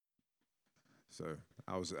So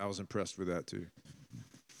I was impressed with that too.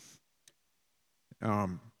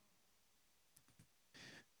 Um,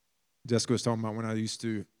 Jessica was talking about when I used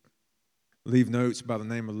to leave notes by the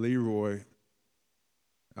name of Leroy,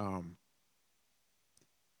 um,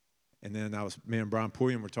 and then me and Brian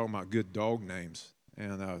Pulliam were talking about good dog names,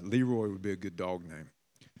 and Leroy would be a good dog name.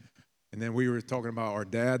 And then we were talking about our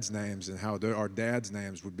dad's names and how our dad's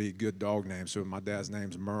names would be good dog names. So my dad's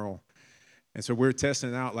name's Merle. And so we're testing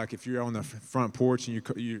it out, like if you're on the front porch and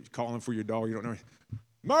you're calling for your dog, you don't know,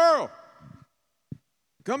 Merle,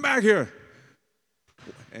 come back here.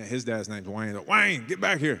 And his dad's name's Wayne. Wayne, get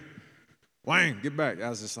back here. Wayne, get back. I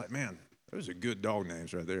was just like, man, those are good dog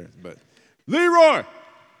names right there. But Leroy.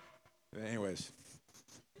 Anyways,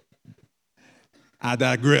 I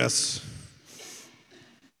digress.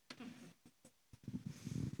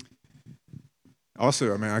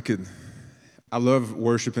 Also, I love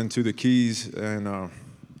worshiping to the keys, and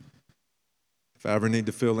if I ever need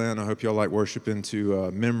to fill in, I hope y'all like worshiping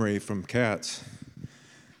to Memory from Cats.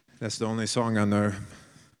 That's the only song I know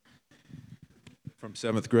from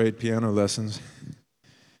 7th grade piano lessons.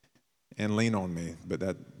 And Lean on Me, but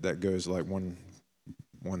that goes like one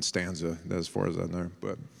stanza as far as I know.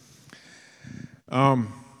 But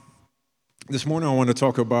this morning I want to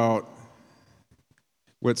talk about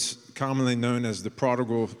what's commonly known as the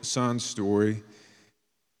prodigal son story,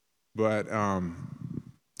 but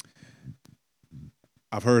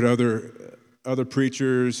I've heard other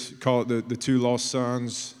preachers call it the two lost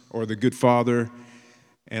sons or the good father,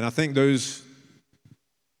 and I think those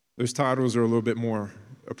titles are a little bit more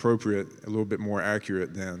appropriate, a little bit more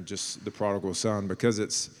accurate than just the prodigal son, because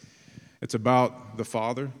it's about the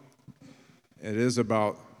father, it is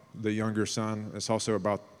about the younger son, it's also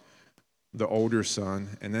about the older son,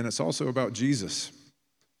 and then it's also about Jesus.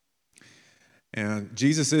 And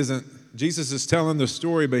Jesus is telling the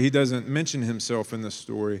story, but he doesn't mention himself in the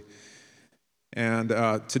story. And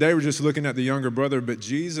today we're just looking at the younger brother, but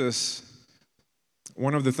Jesus,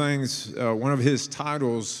 one of his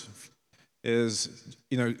titles is,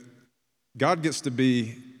 God gets to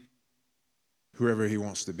be whoever he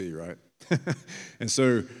wants to be, right? And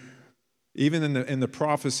so even in the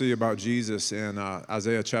prophecy about Jesus in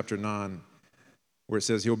Isaiah chapter 9, where it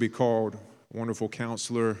says he'll be called Wonderful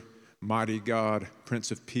Counselor, Mighty God,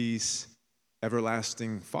 Prince of Peace,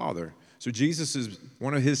 Everlasting Father. So Jesus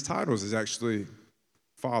one of his titles is actually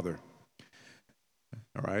Father.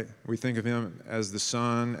 All right? We think of him as the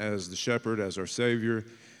Son, as the Shepherd, as our Savior.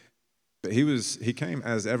 But he came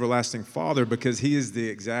as Everlasting Father because he is the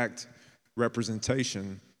exact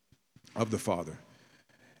representation of the Father.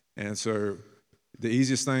 And so the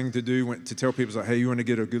easiest thing to do to tell people is like, hey, you want to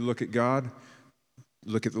get a good look at God?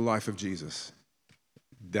 Look at the life of Jesus.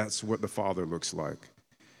 That's what the Father looks like.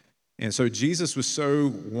 And so Jesus was so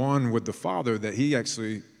one with the Father that he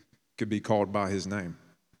actually could be called by his name,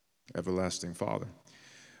 Everlasting Father.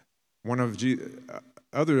 One of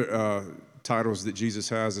other titles that Jesus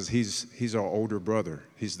has is he's our older brother.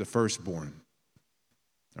 He's the firstborn.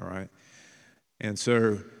 All right? And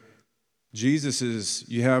so Jesus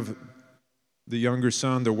you have the younger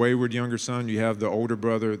son, the wayward younger son. You have the older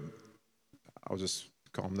brother. I'll just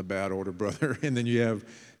call him the bad older brother. And then you have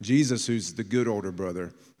Jesus, who's the good older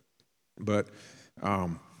brother. But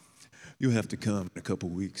you'll have to come in a couple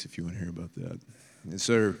weeks if you want to hear about that. And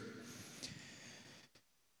so,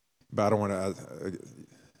 but I don't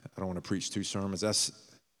want to preach 2 sermons.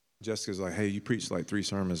 Jessica's like, hey, you preached like 3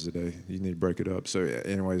 sermons today. You need to break it up. So,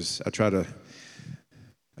 anyways, I try to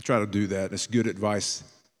do that. It's good advice.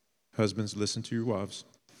 Husbands, listen to your wives.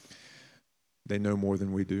 They know more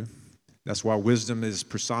than we do. That's why wisdom is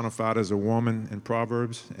personified as a woman in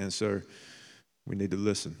Proverbs, and so we need to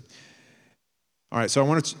listen. All right, so I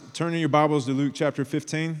want to turn in your Bibles to Luke chapter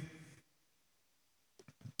 15,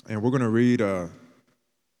 and we're going to read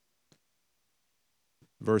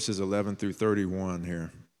verses 11 through 31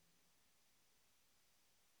 here.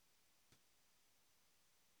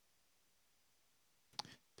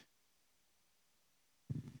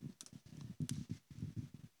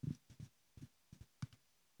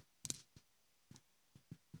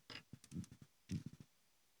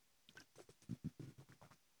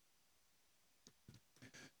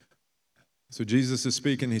 So Jesus is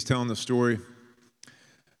speaking, he's telling the story.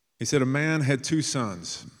 He said, a man had 2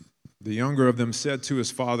 sons. The younger of them said to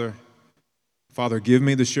his father, Father, give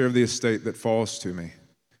me the share of the estate that falls to me.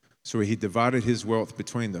 So he divided his wealth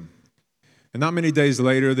between them. And not many days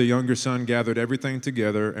later, the younger son gathered everything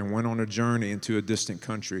together and went on a journey into a distant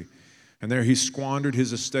country. And there he squandered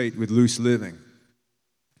his estate with loose living.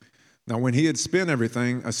 Now when he had spent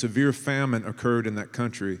everything, a severe famine occurred in that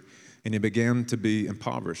country, and he began to be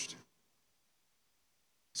impoverished.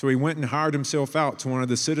 So he went and hired himself out to one of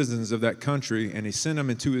the citizens of that country, and he sent him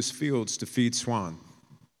into his fields to feed swine.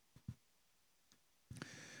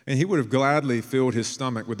 And he would have gladly filled his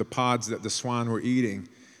stomach with the pods that the swine were eating,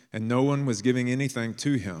 and no one was giving anything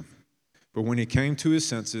to him. But when he came to his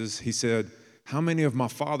senses, he said, "How many of my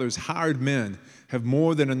father's hired men have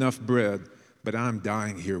more than enough bread, but I'm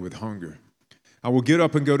dying here with hunger? I will get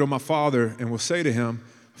up and go to my father and will say to him,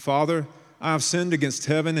 'Father, I have sinned against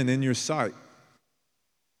heaven and in your sight.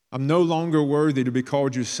 I'm no longer worthy to be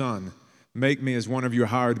called your son. Make me as one of your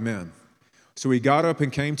hired men.' So he got up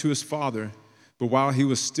and came to his father. But while he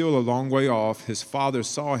was still a long way off, his father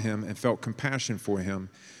saw him and felt compassion for him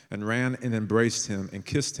and ran and embraced him and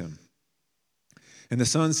kissed him. And the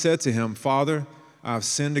son said to him, 'Father, I have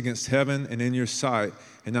sinned against heaven and in your sight,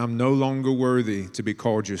 and I'm no longer worthy to be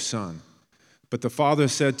called your son.' But the father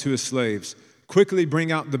said to his slaves, 'Quickly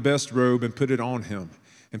bring out the best robe and put it on him,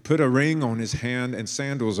 and put a ring on his hand and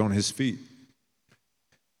sandals on his feet.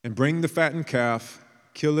 And bring the fattened calf,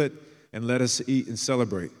 kill it, and let us eat and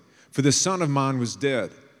celebrate. For this son of mine was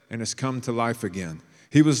dead and has come to life again.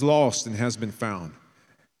 He was lost and has been found.'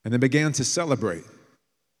 And they began to celebrate.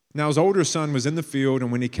 Now his older son was in the field,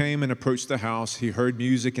 and when he came and approached the house, he heard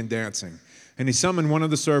music and dancing. And he summoned one of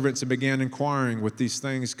the servants and began inquiring what these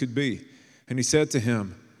things could be. And he said to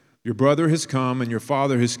him, 'Your brother has come, and your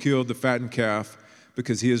father has killed the fattened calf,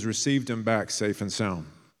 because he has received him back safe and sound.'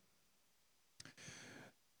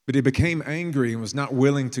 But he became angry and was not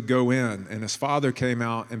willing to go in. And his father came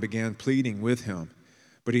out and began pleading with him.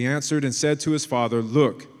 But he answered and said to his father,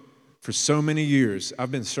 'Look, for so many years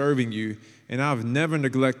I've been serving you, and I've never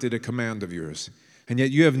neglected a command of yours. And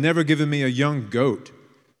yet you have never given me a young goat,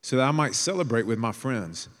 so that I might celebrate with my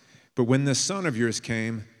friends. But when this son of yours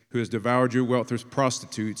came, who has devoured your wealth with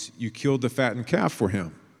prostitutes, you killed the fattened calf for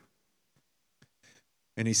him.'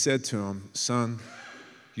 And he said to him, 'Son,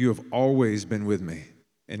 you have always been with me,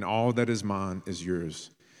 and all that is mine is yours.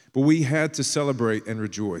 But we had to celebrate and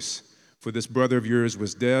rejoice, for this brother of yours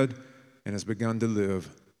was dead and has begun to live,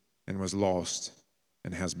 and was lost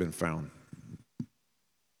and has been found.'"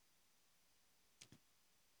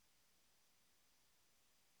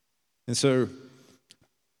 And so,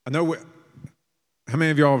 I know how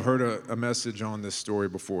many of y'all have heard a message on this story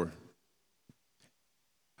before?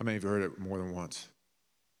 How many of you heard it more than once?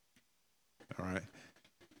 All right.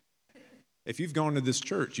 If you've gone to this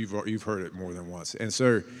church, you've heard it more than once. And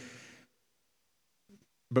so,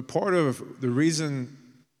 but part of the reason,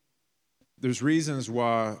 there's reasons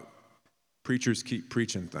why preachers keep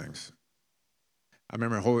preaching things. I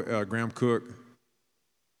remember Graham Cook,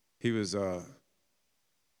 he was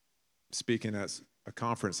speaking at a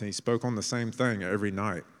conference, and he spoke on the same thing every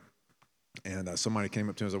night. And somebody came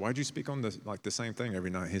up to him and said, "Why'd you speak on the same thing every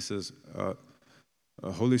night?" He says,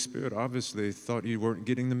 "Holy Spirit obviously thought you weren't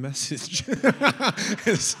getting the message."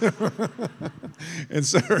 and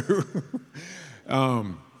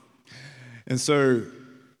so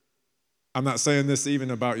I'm not saying this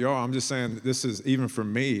even about y'all. I'm just saying this is even for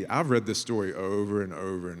me. I've read this story over and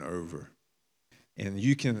over and over. And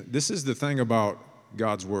this is the thing about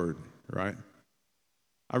God's word, right?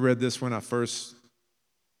 I read this when I first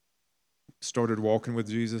started walking with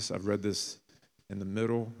Jesus. I've read this in the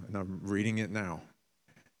middle, and I'm reading it now.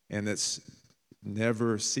 And it's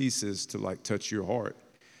never ceases to touch your heart.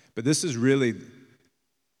 But this is really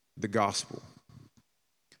the gospel.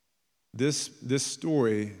 This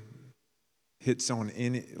story hits on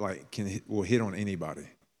will hit on anybody.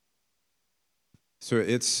 So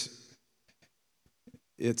it's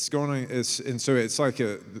like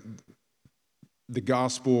the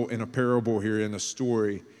gospel in a parable here in a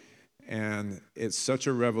story, and it's such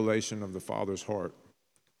a revelation of the Father's heart,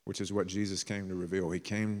 which is what Jesus came to reveal. He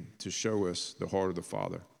came to show us the heart of the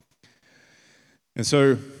Father. And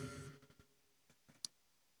so,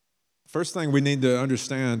 first thing we need to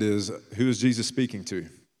understand is, who is Jesus speaking to?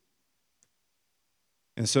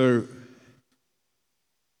 And so,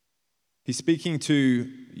 he's speaking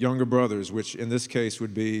to younger brothers, which in this case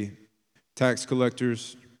would be tax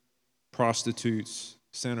collectors, prostitutes,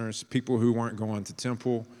 sinners, people who weren't going to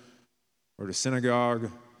temple or to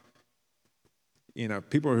synagogue,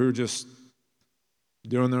 people who are just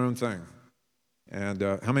doing their own thing. And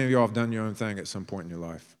how many of y'all have done your own thing at some point in your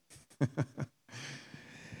life?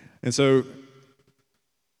 And so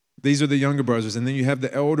these are the younger brothers. And then you have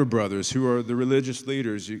the elder brothers, who are the religious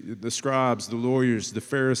leaders, the scribes, the lawyers, the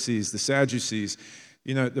Pharisees, the Sadducees.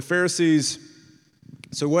 The Pharisees,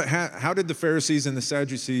 so how did the Pharisees and the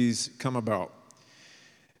Sadducees come about?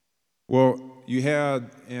 Well,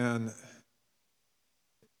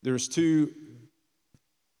 there's two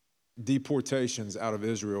deportations out of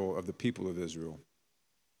Israel, of the people of Israel.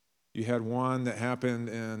 You had one that happened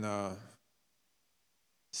in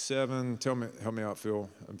 7. Help me out, Phil.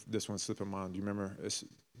 This one's slipping my mind. Do you remember? It's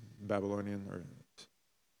Babylonian or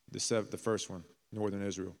the first one, Northern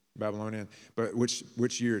Israel, Babylonian. But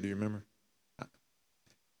which year do you remember?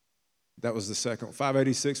 That was the second one.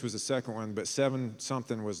 586 was the second one, but 7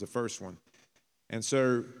 something was the first one. And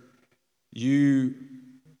so the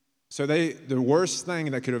worst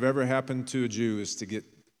thing that could have ever happened to a Jew is to get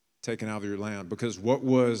taken out of your land, because what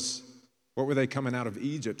were they coming out of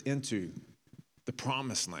Egypt into? The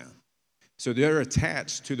promised land. So they're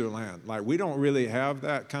attached to their land. Like, we don't really have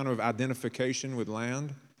that kind of identification with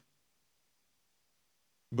land,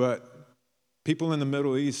 but people in the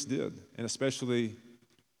Middle East did, and especially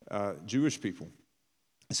Jewish people.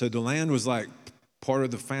 So the land was like part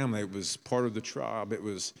of the family. It was part of the tribe.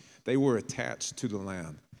 They were attached to the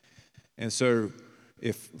land. And so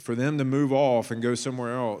if for them to move off and go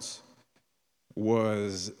somewhere else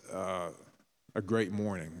was a great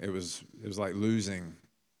mourning. It was like losing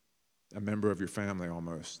a member of your family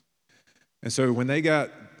almost. And so when they got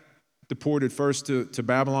deported first to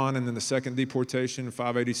Babylon, and then the second deportation in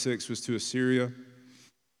 586 was to Assyria,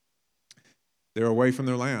 they're away from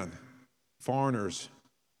their land. Foreigners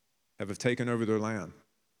have taken over their land.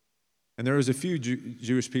 And there was a few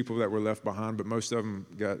Jewish people that were left behind, but most of them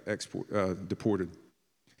got deported.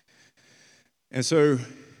 And so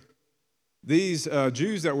these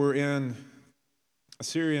Jews that were in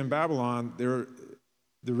Assyria and Babylon,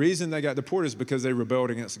 the reason they got deported is because they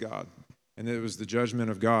rebelled against God. And it was the judgment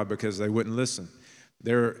of God because they wouldn't listen.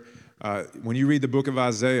 When you read the book of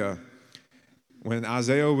Isaiah, when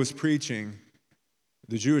Isaiah was preaching,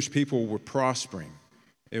 the Jewish people were prospering.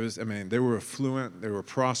 They were affluent, they were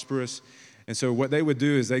prosperous. And so what they would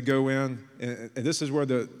do is they go in, and this is where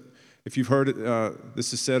if you've heard it,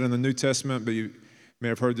 this is said in the New Testament, but you may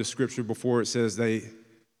have heard the scripture before. It says they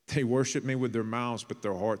worship me with their mouths, but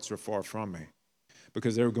their hearts are far from me.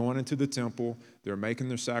 Because they're going into the temple, they're making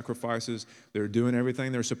their sacrifices, they're doing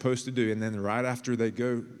everything they're supposed to do. And then right after they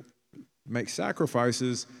go make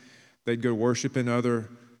sacrifices, they'd go worship in other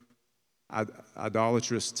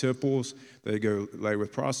idolatrous temples. They'd go lay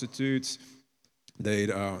with prostitutes. They'd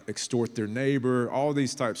extort their neighbor, all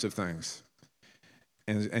these types of things.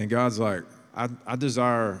 And God's like, I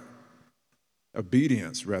desire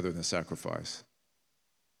obedience rather than sacrifice.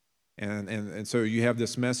 And so you have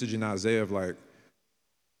this message in Isaiah of like,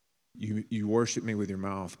 you worship me with your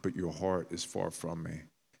mouth, but your heart is far from me.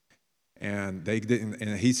 And they didn't,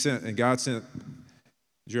 and God sent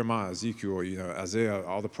Jeremiah, Ezekiel, Isaiah,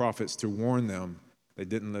 all the prophets to warn them. They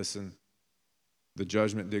didn't listen. The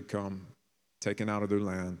judgment did come, taken out of their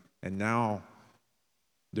land, and now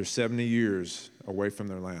they're 70 years away from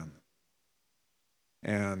their land.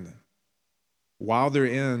 And while they're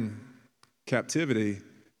in captivity,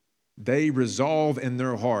 they resolve in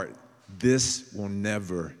their heart, this will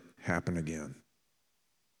never happen again.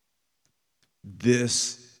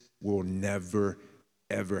 This will never,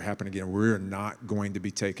 ever happen again. We're not going to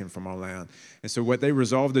be taken from our land. And so what they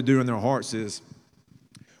resolve to do in their hearts is,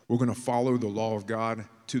 we're going to follow the law of God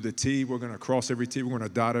to the T. We're going to cross every T. We're going to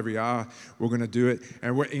dot every I. We're going to do it.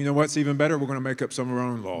 And you know what's even better? We're going to make up some of our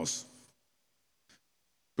own laws.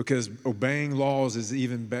 Because obeying laws is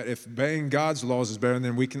even better. If obeying God's laws is better,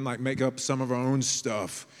 then we can make up some of our own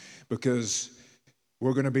stuff. Because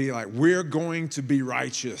we're going to be we're going to be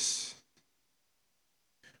righteous.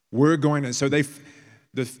 We're going to, so the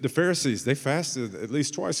Pharisees, they fasted at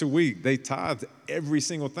least twice a week. They tithed every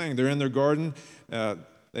single thing. They're in their garden.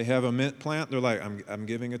 They have a mint plant. They're like, I'm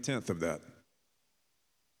giving 1/10 of that.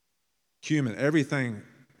 Cumin, everything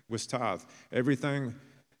was tithed. Everything,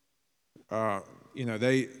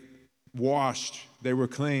 they washed. They were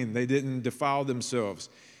clean. They didn't defile themselves.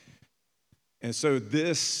 And so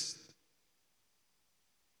this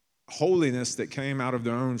holiness that came out of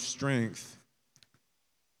their own strength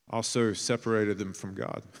also separated them from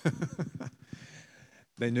God.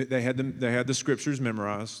 They had the scriptures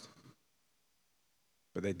memorized,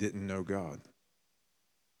 but they didn't know God.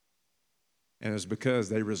 And it was because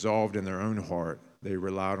they resolved in their own heart. They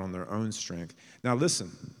relied on their own strength. Now listen,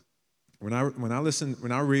 when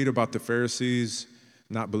I read about the Pharisees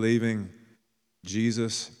not believing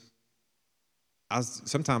Jesus,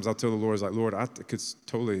 sometimes I'll tell the Lord, Lord, I could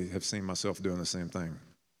totally have seen myself doing the same thing,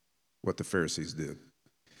 what the Pharisees did.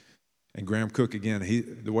 And Graham Cook, again,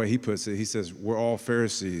 the way he puts it, he says, we're all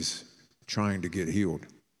Pharisees trying to get healed.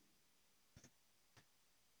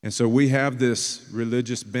 And so we have this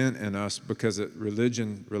religious bent in us because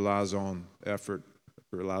religion relies on effort,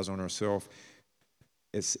 relies on ourselves.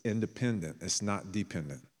 It's independent. It's not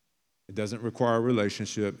dependent. It doesn't require a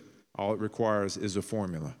relationship. All it requires is a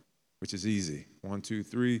formula. which is easy. 1, 2,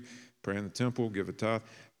 3, pray in the temple, give a tithe,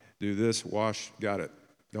 do this, wash, got it.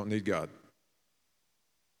 Don't need God.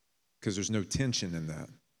 Because there's no tension in that.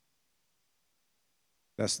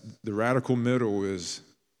 That's the radical middle is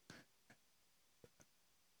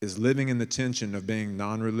living in the tension of being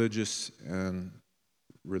non-religious and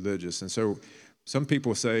religious. And so some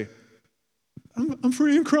people say, I'm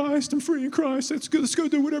free in Christ. I'm free in Christ. Let's go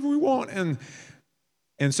do whatever we want.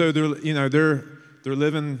 And so they're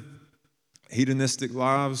living hedonistic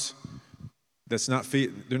lives. They're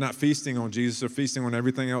not feasting on Jesus. They're feasting on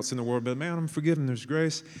everything else in the world. But man, I'm forgiven. There's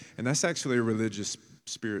grace. And that's actually a religious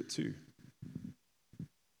spirit too.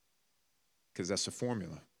 Because that's a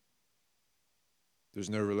formula. There's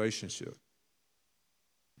no relationship.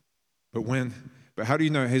 But how do you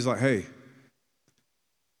know? He's like, hey,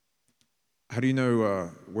 how do you know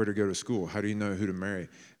where to go to school? How do you know who to marry?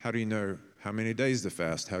 How do you know how many days to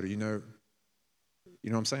fast? How do you know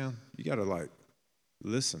what I'm saying? You got to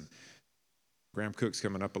listen. Graham Cook's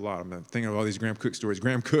coming up a lot. I'm thinking of all these Graham Cook stories.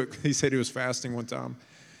 Graham Cook, he said he was fasting one time.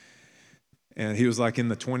 And he was in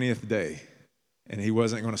the 20th day. And he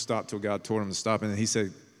wasn't going to stop till God told him to stop. And he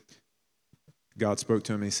said, God spoke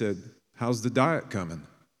to him. And he said, how's the diet coming?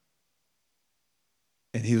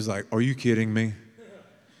 And he was like, are you kidding me?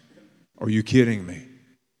 Are you kidding me?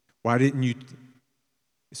 Why didn't you?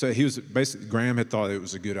 So he was basically, Graham had thought it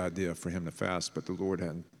was a good idea for him to fast, but the Lord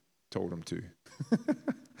hadn't told him to.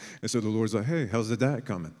 And so the Lord's like, hey, how's the diet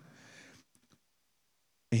coming?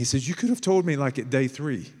 And he says, you could have told me at day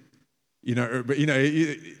 3. But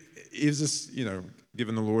he was just,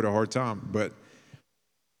 giving the Lord a hard time. But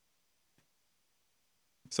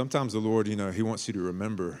sometimes the Lord, he wants you to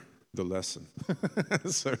remember the lesson.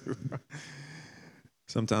 So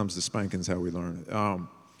sometimes the spanking's how we learn it.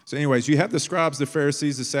 So anyways, you have the scribes, the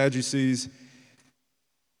Pharisees, the Sadducees.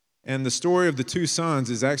 And the story of the 2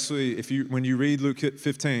 sons is actually, when you read Luke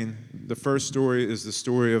 15, the first story is the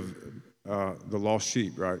story of the lost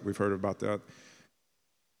sheep, right? We've heard about that.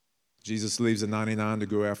 Jesus leaves the 99 to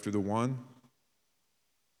go after the one.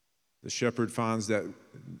 The shepherd finds that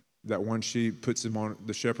one sheep, puts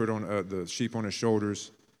the sheep on his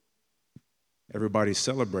shoulders. Everybody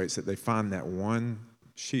celebrates that they find that one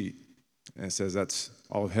sheep. And it says that's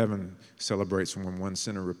all of heaven celebrates when one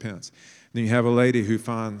sinner repents. Then you have a lady who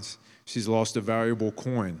finds she's lost a valuable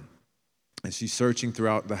coin. And she's searching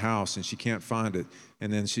throughout the house and she can't find it.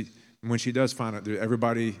 And then when she does find it,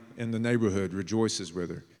 everybody in the neighborhood rejoices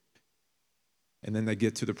with her. And then they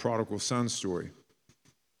get to the prodigal son story.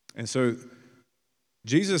 And so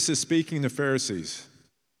Jesus is speaking to Pharisees.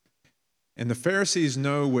 And the Pharisees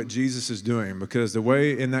know what Jesus is doing because the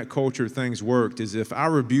way in that culture things worked is if I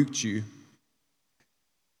rebuked you,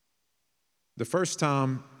 the first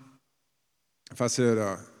time, if I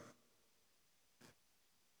said,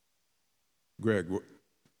 Greg,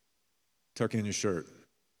 tuck in your shirt,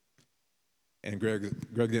 and Greg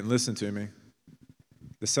didn't listen to me.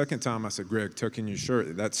 The second time I said, Greg, tuck in your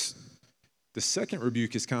shirt, the second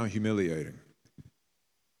rebuke is kind of humiliating.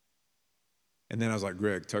 And then I was like,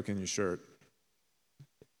 Greg, tuck in your shirt.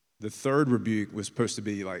 The third rebuke was supposed to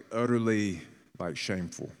be utterly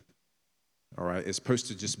shameful. All right? It's supposed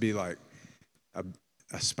to just be like a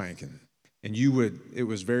spanking. And it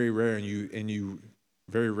was very rare, and you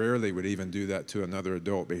very rarely would even do that to another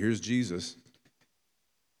adult. But here's Jesus.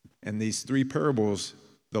 And these 3 parables,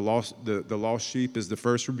 the lost sheep is the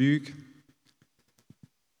first rebuke.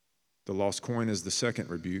 The lost coin is the second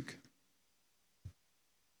rebuke.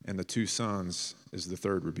 And the 2 sons is the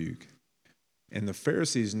third rebuke. And the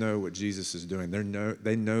Pharisees know what Jesus is doing.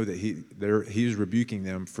 They know that he's rebuking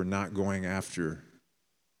them for not going after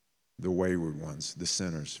the wayward ones, the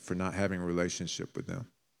sinners, for not having a relationship with them.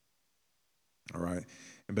 All right?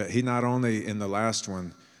 But he not only in the last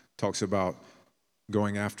one talks about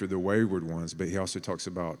going after the wayward ones, but he also talks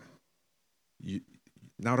about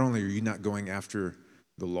not only are you not going after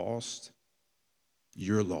the lost,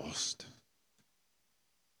 you're lost.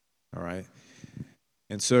 All right?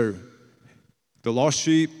 And so the lost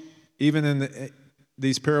sheep, even in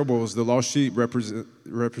these parables, the lost sheep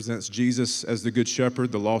represents Jesus as the good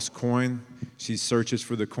shepherd. The lost coin, she searches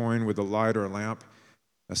for the coin with a light or a lamp.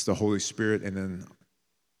 That's the Holy Spirit. And then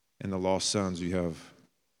in the lost sons, you have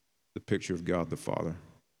the picture of God the Father.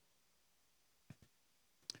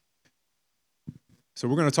 So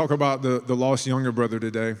we're going to talk about the lost younger brother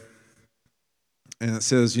today. And it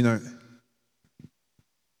says,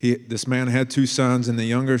 this man had 2 sons, and the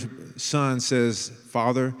younger son says,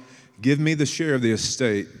 Father, give me the share of the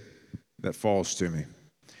estate that falls to me.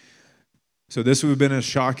 So this would have been a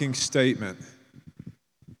shocking statement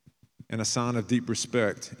and a sign of deep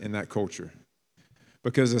respect in that culture.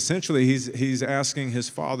 because essentially he's asking his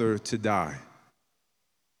father to die.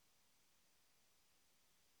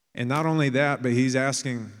 And not only that, but he's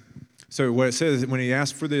asking, so what it says, when he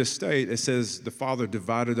asked for the estate, it says the father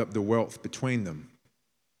divided up the wealth between them.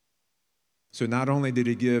 So not only did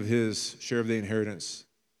he give his share of the inheritance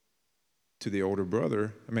to the younger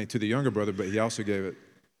brother, but he also gave it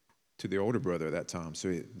to the older brother at that time.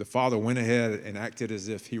 So the father went ahead and acted as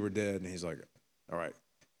if he were dead, and he's like, all right.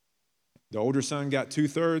 The older son got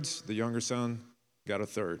 2/3, the younger son got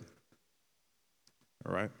 1/3.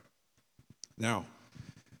 All right? Now,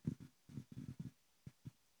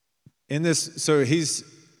 in this, so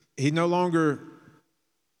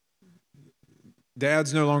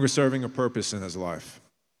Dad's no longer serving a purpose in his life.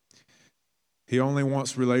 He only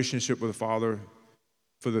wants relationship with the Father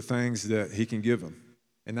for the things that he can give him.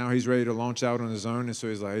 And now he's ready to launch out on his own, and so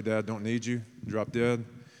he's like, hey, Dad, don't need you. Drop dead.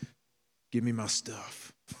 Give me my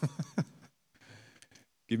stuff.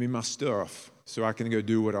 Give me my stuff so I can go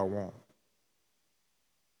do what I want.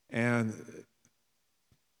 And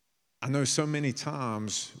I know so many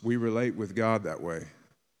times we relate with God that way.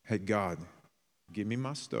 Hey, God, give me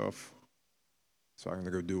my stuff so I can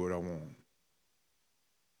go do what I want.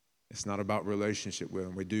 It's not about relationship with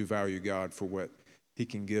him. We do value God for what he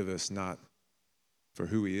can give us, not for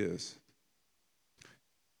who he is.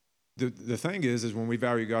 The thing is when we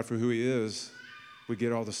value God for who he is, we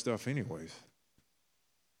get all the stuff anyways.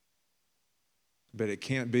 But it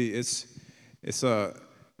can't be, I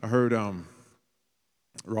heard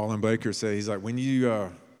Roland Baker say, he's like, when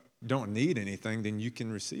you don't need anything, then you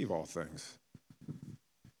can receive all things.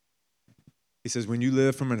 He says, when you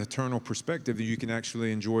live from an eternal perspective, you can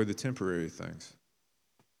actually enjoy the temporary things.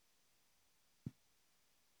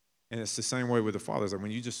 And it's the same way with the Father. It's like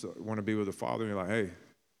when you just want to be with the Father, you're like, hey,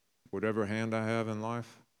 whatever hand I have in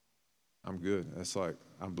life, I'm good. It's like,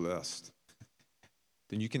 I'm blessed.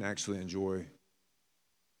 Then you can actually enjoy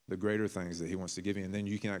the greater things that he wants to give you, and then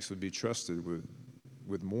you can actually be trusted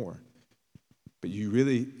with more. But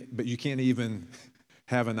you can't even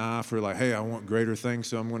have an eye for like, hey, I want greater things,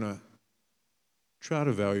 so I'm going to try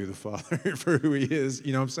to value the Father for who he is.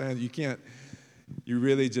 You know what I'm saying? You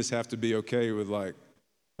really just have to be okay with like,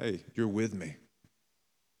 hey, you're with me.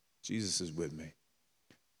 Jesus is with me.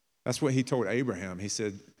 That's what he told Abraham. He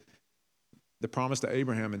said, the promise to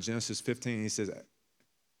Abraham in Genesis 15, he says,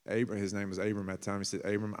 his name was Abram at the time. He said,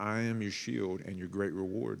 Abram, I am your shield and your great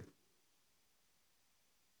reward.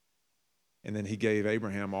 And then he gave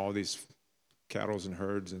Abraham all these cattle and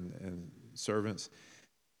herds and servants.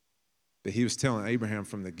 But he was telling Abraham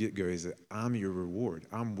from the get-go, he said, I'm your reward.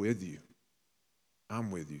 I'm with you. I'm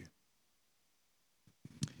with you.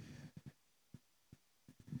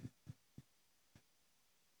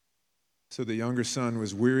 So the younger son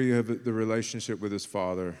was weary of the relationship with his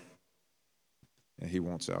father, and he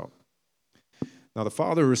wants out. Now the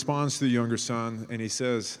father responds to the younger son, and he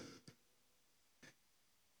says,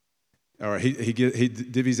 all right, he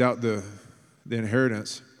divvies out the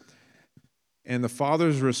inheritance. And the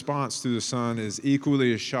father's response to the son is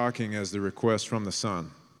equally as shocking as the request from the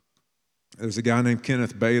son. There's a guy named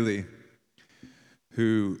Kenneth Bailey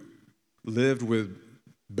who lived with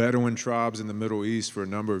Bedouin tribes in the Middle East for a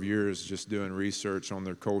number of years, just doing research on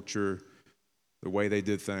their culture, the way they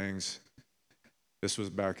did things. This was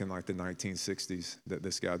back in like the 1960s that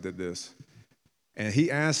this guy did this. And he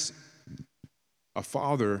asked a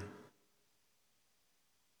father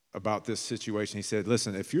about this situation. He said,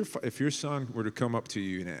 listen, if your son were to come up to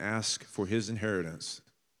you and ask for his inheritance,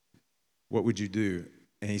 what would you do?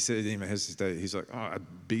 And he said, he didn't even hesitate. He's like, oh,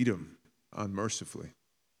 I'd beat him unmercifully.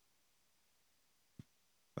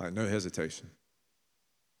 Like, no hesitation.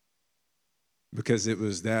 Because it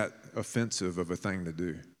was that offensive of a thing to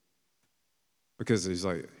do. Because he's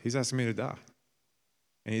asking me to die.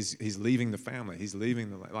 And he's leaving the family. He's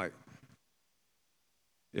leaving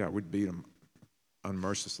we'd beat him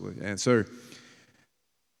unmercifully. And so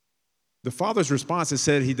the father's response is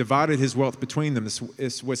said he divided his wealth between them.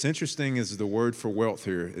 What's interesting is the word for wealth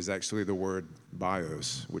here is actually the word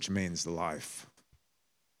bios, which means the life.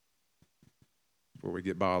 Where we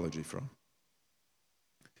get biology from.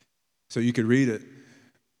 So you could read it.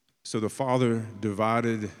 So the father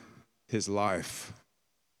divided his life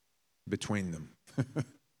between them.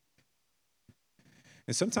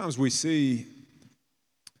 And sometimes we see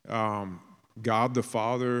God the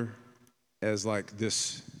Father as like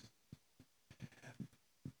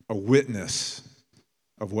a witness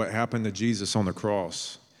of what happened to Jesus on the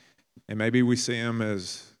cross. And maybe we see him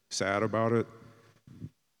as sad about it,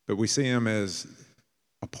 but we see him as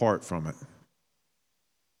apart from it.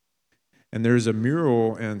 And there's a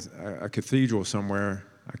mural in a cathedral somewhere,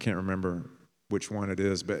 I can't remember which one it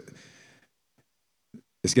is, but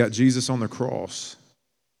it's got Jesus on the cross.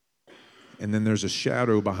 And then there's a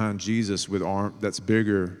shadow behind Jesus with arm that's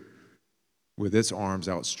bigger, with its arms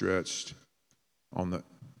outstretched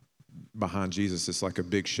behind Jesus. It's like a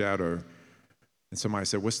big shadow. And somebody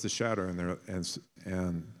said, "What's the shadow?"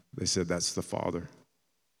 And they said, "That's the Father.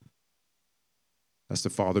 That's the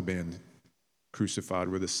Father being crucified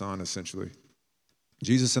with the Son, essentially."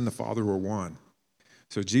 Jesus and the Father were one.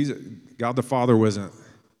 So God the Father wasn't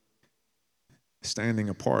standing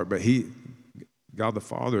apart, but God the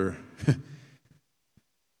Father,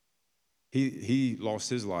 he lost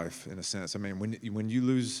his life in a sense. I mean,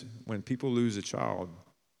 when people lose a child,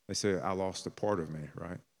 they say, "I lost a part of me,"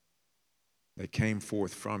 right? They came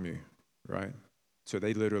forth from you, right? So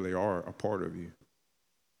they literally are a part of you.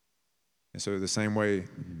 And so the same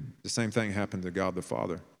thing happened to God the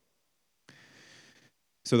Father.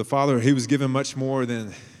 So the Father, he was given much more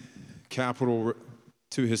than capital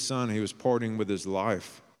to his Son. He was parting with his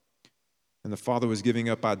life. And the Father was giving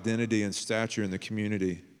up identity and stature in the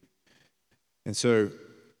community. And so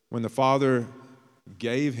when the Father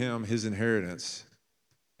gave him his inheritance,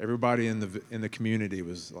 everybody in the community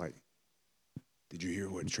was like, "Did you hear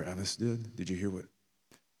what Travis did? Did you hear what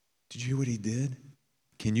he did?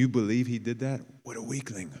 Can you believe he did that? What a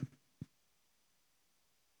weakling."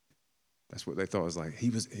 That's what they thought. Was like,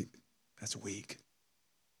 that's weak.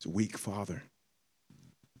 It's a weak father.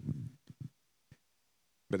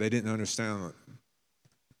 But they didn't understand,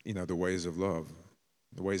 the ways of love.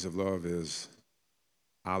 The ways of love is,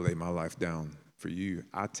 I lay my life down for you.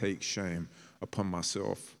 I take shame upon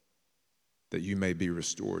myself that you may be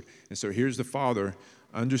restored. And so here's the Father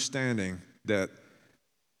understanding that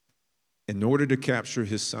in order to capture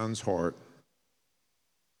his Son's heart,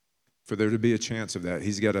 for there to be a chance of that,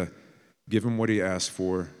 he's got to give him what he asked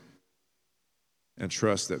for and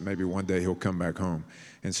trust that maybe one day he'll come back home.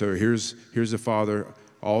 And so here's the Father,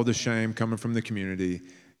 all the shame coming from the community.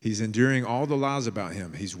 He's enduring all the lies about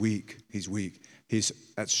him. He's weak.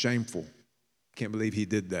 That's shameful. Can't believe he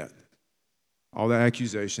did that. All the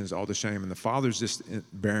accusations, all the shame, and the Father's just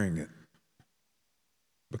bearing it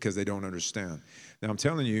because they don't understand. Now I'm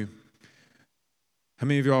telling you, how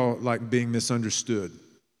many of y'all like being misunderstood?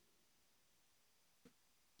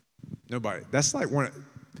 Nobody. That's like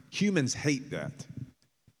humans hate that.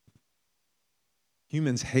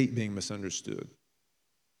 Humans hate being misunderstood.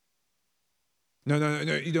 No,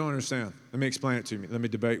 you don't understand. Let me explain it to you. Let me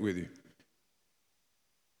debate with you.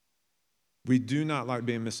 We do not like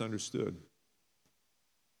being misunderstood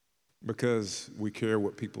because we care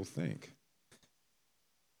what people think.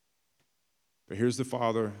 But here's the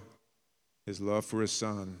Father, his love for his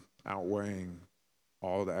Son outweighing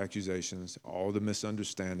all the accusations, all the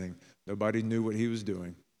misunderstanding. Nobody knew what he was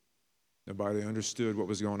doing. Nobody understood what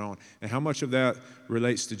was going on. And how much of that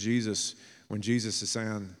relates to Jesus when Jesus is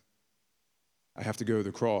saying, "I have to go to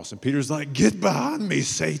the cross." And Peter's like, "Get behind me,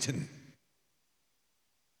 Satan."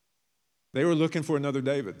 They were looking for another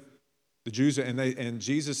David. The Jews, and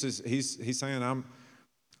Jesus he's saying,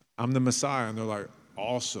 I'm the Messiah. And they're like,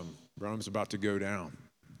 "Awesome. Rome's about to go down."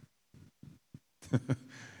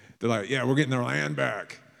 They're like, "Yeah, we're getting our land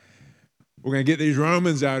back. We're going to get these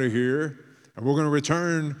Romans out of here, and we're going to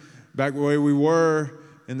return back the way we were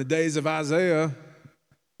in the days of Isaiah, and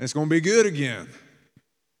it's going to be good again."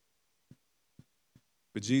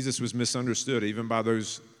 But Jesus was misunderstood even by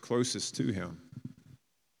those closest to him.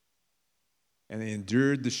 And he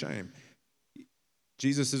endured the shame.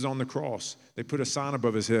 Jesus is on the cross. They put a sign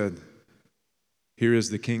above his head. "Here is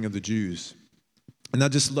the King of the Jews." And I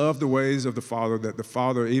just love the ways of the Father, that the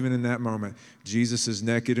Father, even in that moment, Jesus is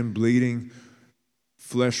naked and bleeding,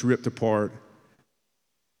 flesh ripped apart,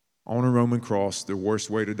 on a Roman cross, the worst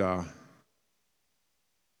way to die.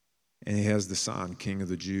 And he has the sign, King of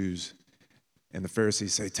the Jews. And the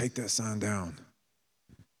Pharisees say, "Take that sign down."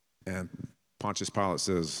 And Pontius Pilate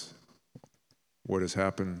says, "What has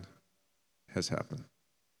happened has happened."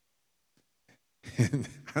 And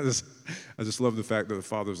I just love the fact that the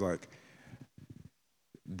Father's like,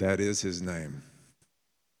 that is his name,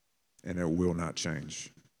 and it will not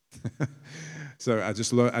change. So I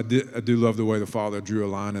do love the way the Father drew a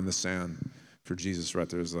line in the sand for Jesus right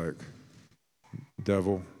there. It's like,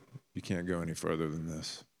 devil, you can't go any further than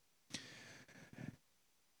this.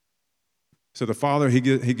 So the Father, he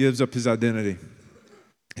gives up his identity,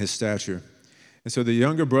 his stature. And so the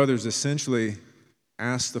younger brothers essentially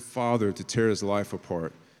ask the Father to tear his life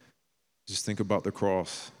apart. Just think about the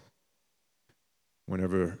cross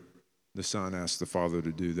whenever the Son asks the Father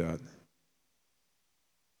to do that.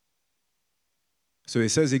 So he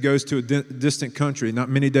says he goes to a distant country. Not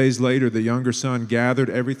many days later, the younger son gathered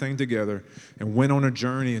everything together and went on a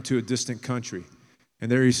journey into a distant country. And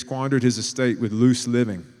there he squandered his estate with loose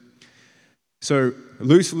living. So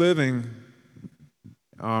loose living,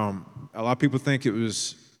 a lot of people think it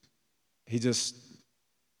was, he just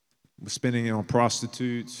was spending it on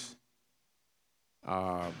prostitutes,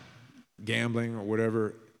 gambling or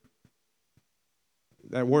whatever.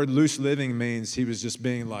 That word loose living means he was just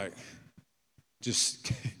being like,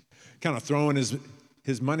 just kind of throwing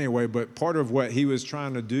his money away. But part of what he was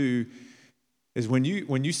trying to do is when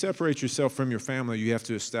you separate yourself from your family, you have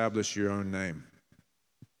to establish your own name.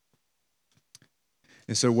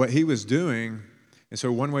 And so what he was doing, and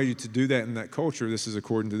so one way to do that in that culture, this is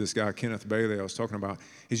according to this guy, Kenneth Bailey, I was talking about,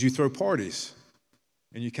 is you throw parties.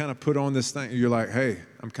 And you kind of put on this thing, you're like, hey,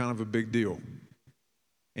 I'm kind of a big deal.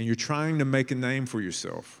 And you're trying to make a name for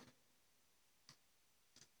yourself.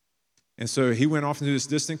 And so he went off into this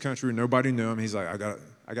distant country where nobody knew him. He's like, I got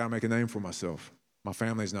to make a name for myself. My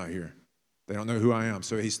family's not here. They don't know who I am.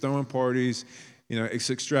 So he's throwing parties.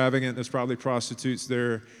 It's extravagant. There's probably prostitutes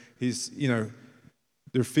there. They're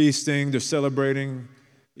feasting. They're celebrating,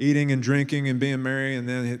 eating and drinking and being merry. And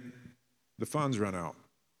then the funds run out.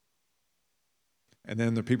 And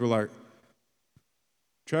then the people are like,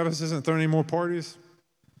 Travis isn't throwing any more parties?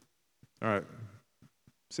 All right.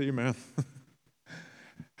 See you, man.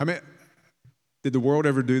 Did the world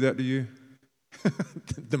ever do that to you?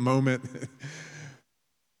 The moment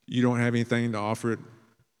you don't have anything to offer it,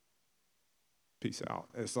 peace out.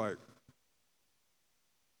 It's like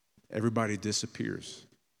everybody disappears.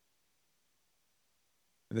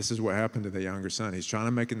 And this is what happened to the younger son. He's trying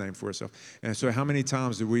to make a name for himself. And so how many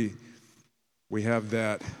times do we have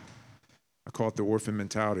that, I call it the orphan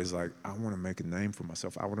mentality. It's like, I want to make a name for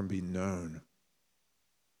myself. I want to be known.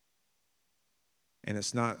 And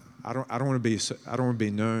it's not, I don't want to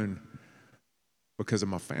be known because of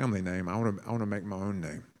my family name. I want to make my own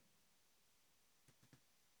name.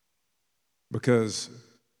 Because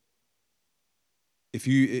if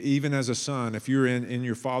you, even as a son, if you're in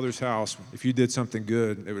your father's house, if you did something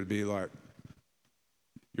good, it would be like,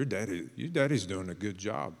 your daddy's doing a good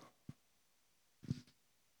job.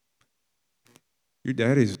 Your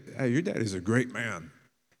daddy's a great man.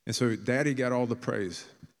 And so daddy got all the praise.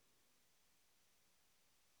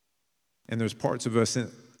 And there's parts of us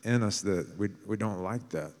in us that we don't like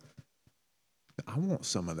that. I want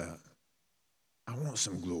some of that. I want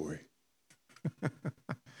some glory.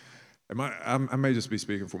 I may just be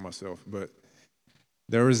speaking for myself, but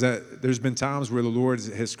there's been times where the Lord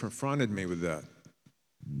has confronted me with that.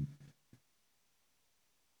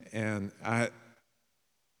 And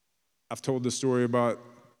I've told the story about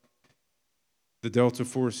the Delta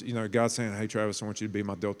Force, God saying, hey, Travis, I want you to be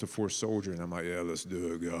my Delta Force soldier. And I'm like, yeah, let's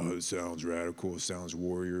do it, God. It sounds radical. It sounds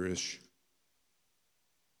warrior-ish.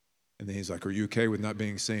 And then he's like, are you okay with not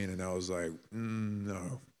being seen? And I was like,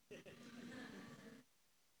 no.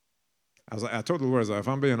 I told the Lord, if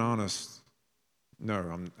I'm being honest,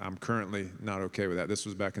 no, I'm currently not okay with that. This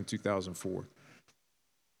was back in 2004.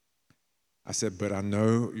 I said, but I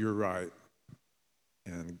know you're right.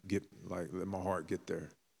 And let my heart get there.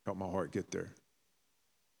 Help my heart get there.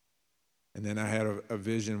 And then I had a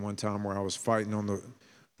vision one time where I was fighting on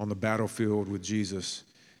the battlefield with Jesus,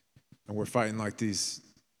 and we're fighting like these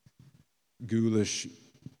ghoulish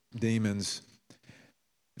demons,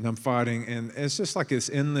 and I'm fighting, and it's just like this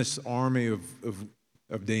endless army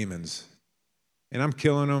of demons, and I'm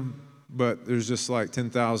killing them, but there's just like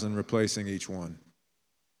 10,000 replacing each one.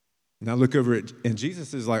 And I look over at, and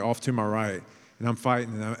Jesus is like off to my right, and I'm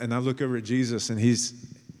fighting, and I look over at Jesus, and he's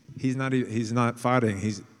not fighting.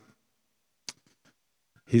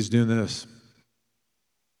 He's doing this.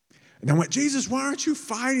 And I went, Jesus, why aren't you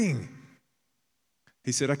fighting?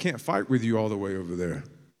 He said, I can't fight with you all the way over there.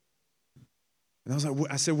 And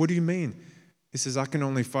I said, what do you mean? He says, I can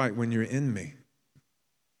only fight when you're in me.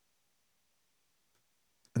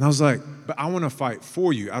 And I was like, but I want to fight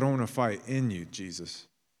for you. I don't want to fight in you, Jesus.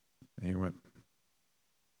 And he went,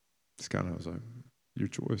 I was like, your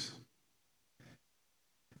choice.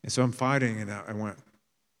 And so I'm fighting, and I went,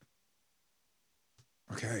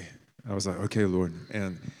 okay. I was like, okay, Lord.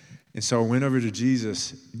 And so I went over to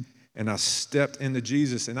Jesus, and I stepped into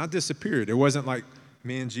Jesus, and I disappeared. It wasn't like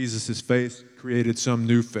me and Jesus' face created some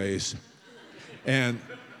new face. And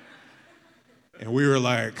we were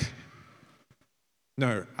like,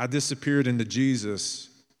 no, I disappeared into Jesus,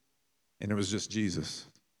 and it was just Jesus.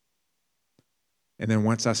 And then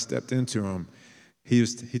once I stepped into him, he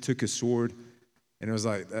took his sword, and it was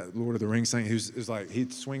like that Lord of the Rings thing. It was like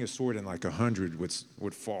he'd swing his sword, and like 100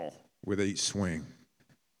 would fall with each swing.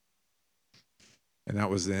 And that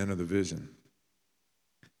was the end of the vision.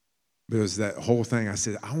 Because that whole thing, I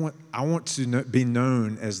said, I want to be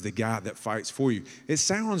known as the guy that fights for you. It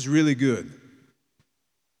sounds really good.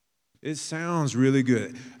 It sounds really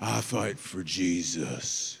good. I fight for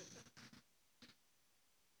Jesus.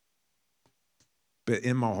 But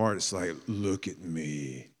in my heart, it's like, look at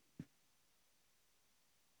me.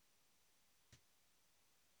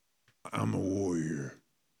 I'm a warrior.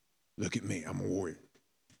 Look at me, I'm a warrior.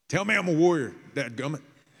 Tell me I'm a warrior, dadgummit.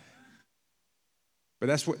 But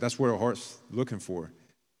that's what our heart's looking for.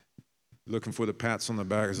 Looking for the pats on the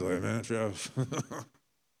back. It's like, man, Travis.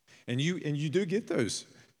 and you do get those.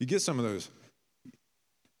 You get some of those.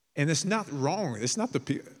 And it's not wrong. It's not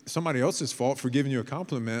somebody else's fault for giving you a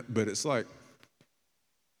compliment, but it's like,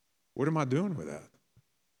 what am I doing with that?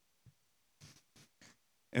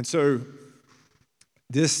 And so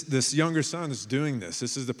this younger son is doing this.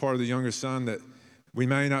 This is the part of the younger son that we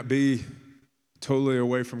may not be totally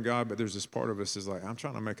away from God, but there's this part of us is like, I'm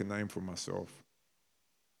trying to make a name for myself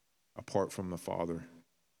apart from the Father.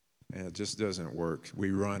 And it just doesn't work.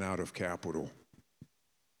 We run out of capital.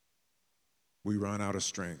 We run out of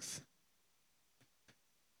strength.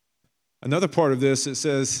 Another part of this, it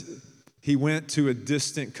says he went to a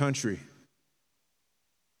distant country.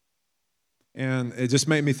 And it just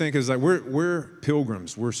made me think, it's like we're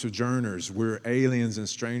pilgrims, we're sojourners, we're aliens and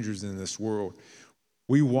strangers in this world.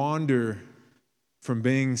 We wander from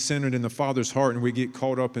being centered in the Father's heart, and we get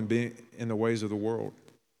caught up in being in the ways of the world.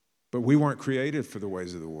 But we weren't created for the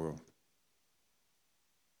ways of the world.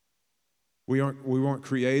 We weren't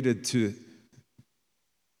created to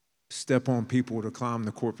step on people to climb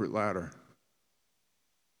the corporate ladder.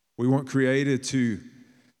 We weren't created to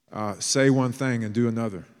say one thing and do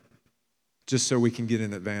another, just so we can get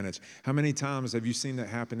an advantage. How many times have you seen that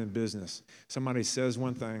happen in business? Somebody says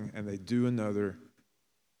one thing and they do another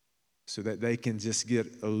so that they can just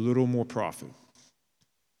get a little more profit.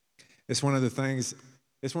 It's one of the things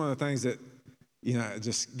that, it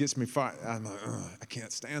just gets me fired. I'm like, I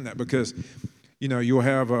can't stand that because, you'll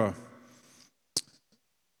have I'm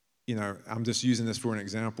just using this for an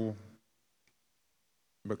example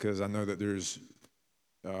because I know that there's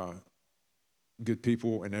good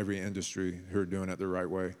people in every industry who are doing it the right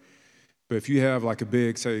way. But if you have like a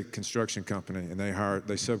big, say, construction company and they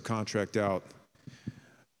subcontract out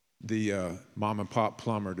the mom and pop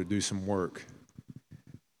plumber to do some work,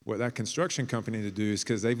 what that construction company to do is,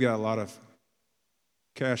 because they've got a lot of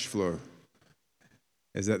cash flow,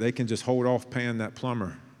 is that they can just hold off paying that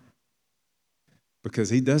plumber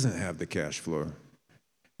because he doesn't have the cash flow.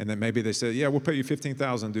 And then maybe they say, yeah, we'll pay you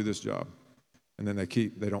 $15,000 to do this job. And then they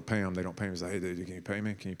don't pay him. He's like, hey, dude, can you pay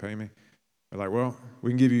me? Can you pay me? They're like, well,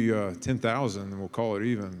 we can give you $10,000 and we'll call it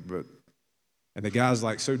even. And the guy's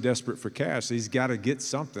like so desperate for cash, so he's got to get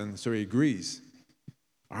something, so he agrees.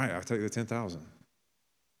 All right, I'll take the $10,000.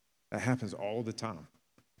 That happens all the time.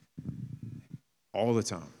 All the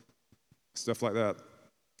time. Stuff like that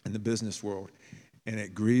in the business world. And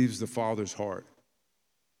it grieves the Father's heart.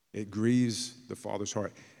 It grieves the Father's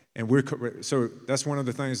heart. And so that's one of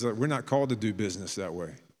the things that we're not called to do business that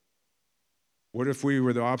way. What if we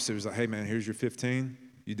were the opposite? It was like, hey man, here's your 15.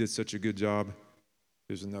 You did such a good job.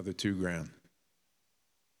 Here's another $2,000.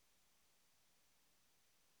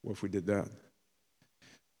 What if we did that?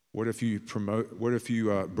 What if you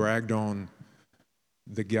bragged on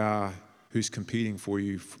the guy who's competing for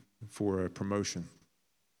you for a promotion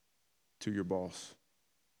to your boss?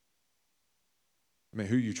 I mean,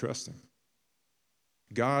 who are you trusting?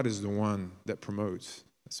 God is the one that promotes.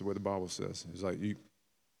 That's what the Bible says. It's like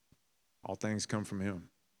all things come from him.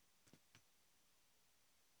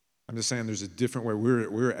 I'm just saying there's a different way.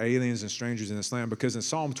 We're aliens and strangers in this land because in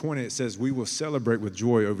Psalm 20 it says we will celebrate with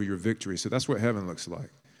joy over your victory. So that's what heaven looks like.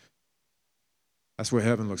 That's what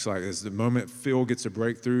heaven looks like. Is the moment Phil gets a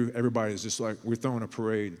breakthrough, everybody is just like, we're throwing a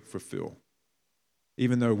parade for Phil.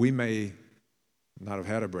 Even though we may not have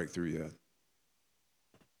had a breakthrough yet.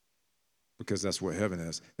 Because that's what heaven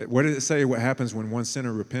is. What did it say what happens when one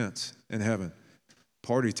sinner repents in heaven?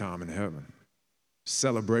 Party time in heaven.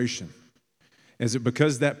 Celebration. Is it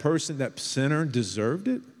because that person, that sinner, deserved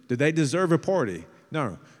it? Did they deserve a party?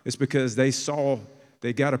 No. It's because they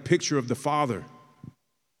got a picture of the Father.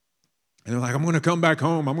 And they're like, I'm going to come back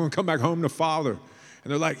home. I'm going to come back home to Father.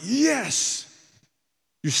 And they're like, yes!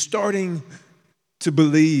 You're starting to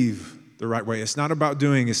believe the right way. It's not about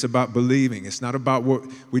doing, it's about believing. It's not about what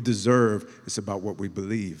we deserve, it's about what we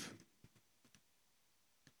believe.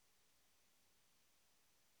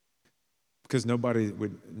 Because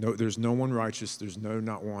there's no one righteous, there's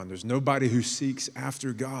not one. There's nobody who seeks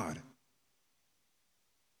after God.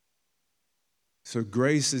 So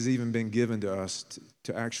grace has even been given to us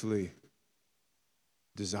to actually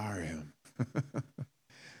desire him.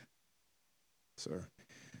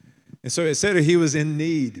 And so it said that he was in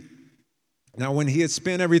need. Now, when he had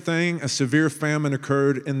spent everything, a severe famine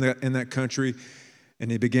occurred in that country,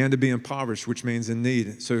 and he began to be impoverished, which means in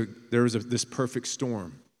need. So there was this perfect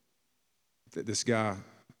storm that this guy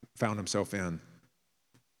found himself in.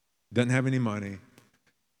 Doesn't have any money.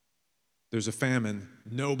 There's a famine.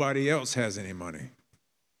 Nobody else has any money.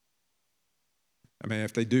 I mean,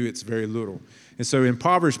 if they do, it's very little. And so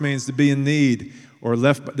impoverished means to be in need, or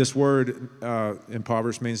left. This word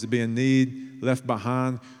impoverished means to be in need, left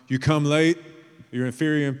behind. You come late, you're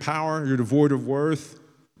inferior in power, you're devoid of worth.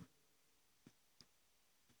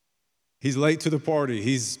 He's late to the party.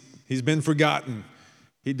 He's been forgotten.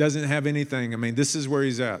 He doesn't have anything. I mean, this is where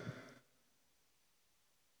he's at.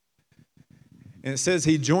 And it says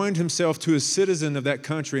he joined himself to a citizen of that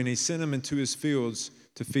country, and he sent him into his fields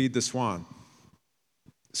to feed the swine.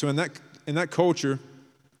 So in that culture,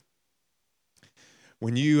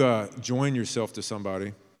 when you join yourself to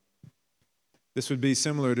somebody, this would be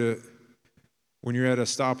similar to when you're at a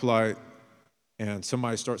stoplight and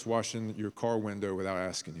somebody starts washing your car window without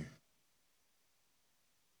asking you.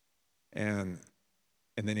 And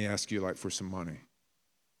then he asks you like for some money.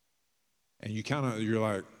 And you're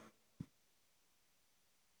like,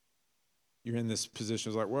 you're in this position,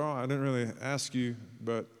 it's like, well, I didn't really ask you,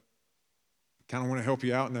 but kind of want to help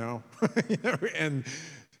you out now. And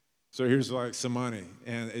so here's like some money.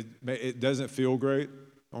 And it doesn't feel great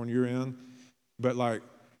on your end, but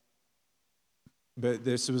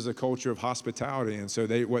this was a culture of hospitality. And so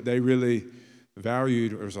what they really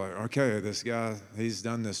valued was like, okay, this guy, he's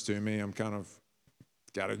done this to me. I'm kind of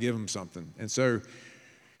got to give him something. And so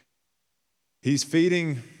he's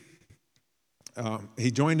feeding,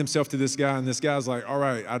 he joined himself to this guy, and this guy's like, all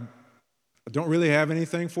right, I don't really have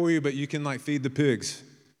anything for you, but you can like feed the pigs.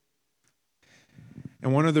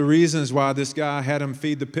 And one of the reasons why this guy had him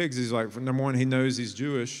feed the pigs is like, number one, he knows he's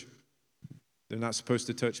Jewish. They're not supposed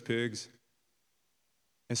to touch pigs.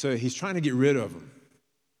 And so he's trying to get rid of them.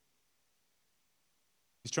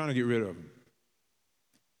 He's trying to get rid of them.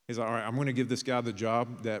 He's like, all right, I'm going to give this guy the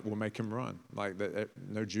job that will make him run, like that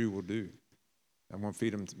no Jew will do. I'm going to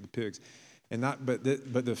feed him to the pigs. But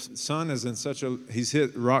the son is in he's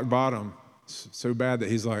hit rock bottom so bad that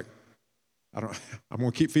he's like, I'm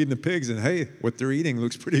going to keep feeding the pigs, and hey, what they're eating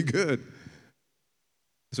looks pretty good.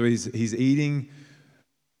 So he's eating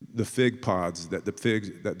the fig pods that the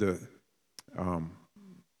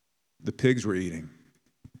pigs were eating.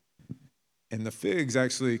 And the figs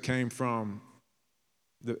actually came from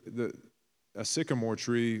a sycamore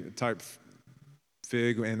tree type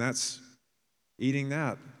fig, and eating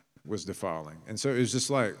that was defiling. And so it was just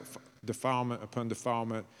like defilement upon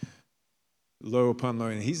defilement, low upon low,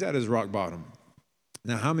 and he's at his rock bottom.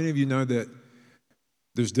 Now, how many of you know that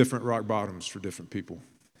there's different rock bottoms for different people?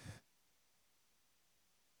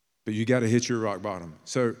 But you got to hit your rock bottom.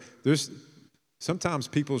 So sometimes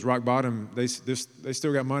people's rock bottom, they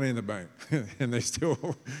still got money in the bank, and they still,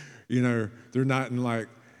 they're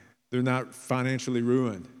not financially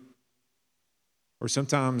ruined. Or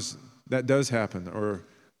sometimes that does happen, or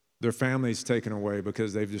their family's taken away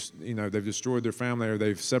because they've destroyed their family, or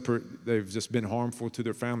they've just been harmful to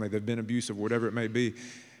their family, they've been abusive, whatever it may be.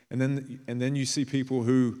 And then you see people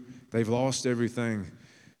who they've lost everything,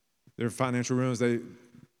 their financial ruins, they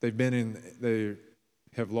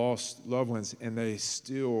have lost loved ones, and they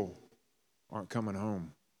still aren't coming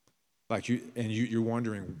home. You're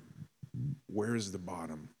wondering, where is the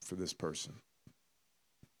bottom for this person?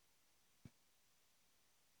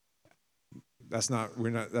 That's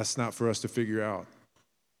not for us to figure out.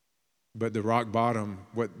 But the rock bottom,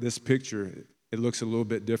 what this picture, it looks a little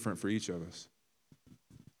bit different for each of us.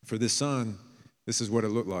 For this son, this is what it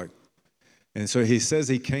looked like. And so he says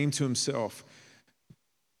he came to himself.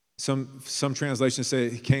 Some translations say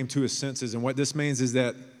he came to his senses, and what this means is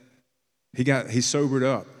that he sobered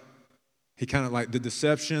up. He kind of like the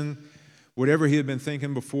deception, whatever he had been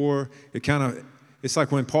thinking before, it's like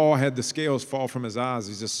when Paul had the scales fall from his eyes.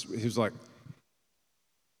 He was like,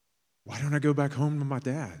 why don't I go back home to my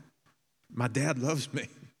dad? My dad loves me.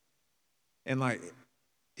 And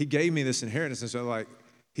he gave me this inheritance. And so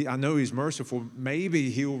I know he's merciful. Maybe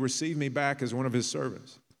he will receive me back as one of his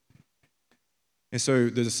servants. And so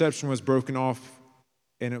the deception was broken off,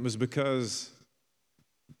 and it was because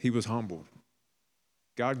he was humbled.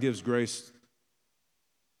 God gives grace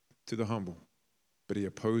to the humble, but he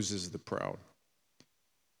opposes the proud.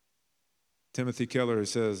 Timothy Keller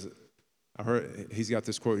says, he's got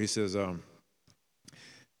this quote. He says,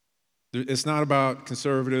 It's not about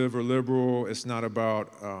conservative or liberal. It's not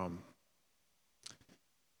about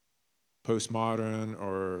postmodern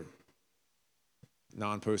or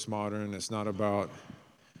non-postmodern. It's not about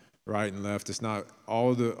right and left. It's not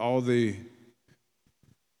all the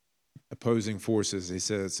opposing forces. He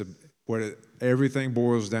says everything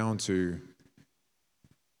boils down to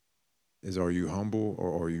is, are you humble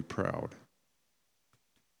or are you proud?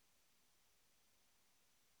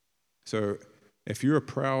 So if you're a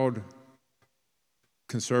proud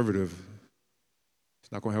conservative,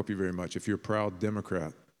 it's not going to help you very much. If you're a proud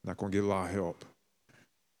Democrat, not going to get a lot of help.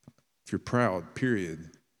 If you're proud, period,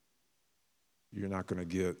 you're not going to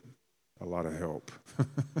get a lot of help.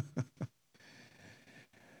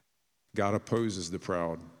 God opposes the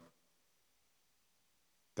proud.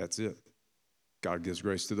 That's it. God gives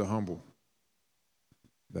grace to the humble.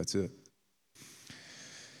 That's it.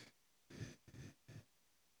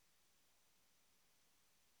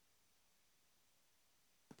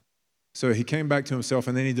 So he came back to himself,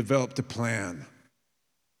 and then he developed a plan.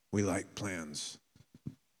 We like plans.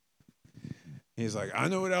 He's like, I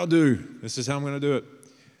know what I'll do. This is how I'm going to do it.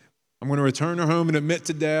 I'm going to return her home and admit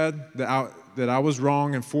to Dad that I was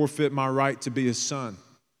wrong and forfeit my right to be his son.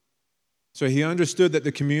 So he understood that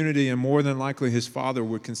the community and more than likely his father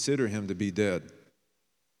would consider him to be dead.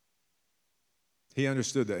 He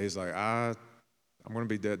understood that. He's like, I'm going to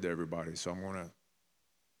be dead to everybody, so I'm going to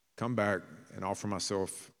come back and offer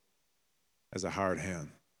myself as a hired hand.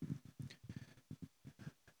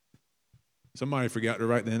 Somebody forgot to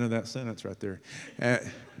write the end of that sentence right there.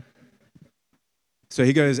 So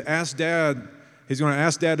he goes, ask Dad. He's going to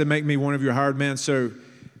ask Dad to make me one of your hired men. So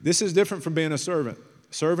this is different from being a servant.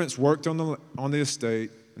 Servants worked on the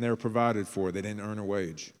estate, and they were provided for. They didn't earn a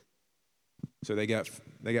wage. So they got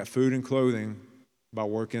food and clothing by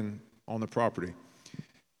working on the property.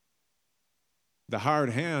 The hired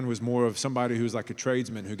hand was more of somebody who was like a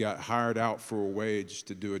tradesman who got hired out for a wage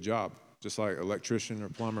to do a job, just like electrician or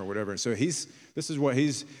plumber or whatever. And so he's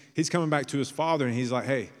coming back to his father, and he's like,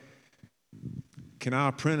 hey, can I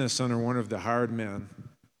apprentice under one of the hired men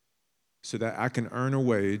so that I can earn a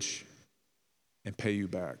wage and pay you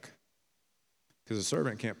back? Because a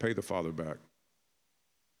servant can't pay the father back.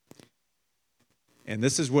 And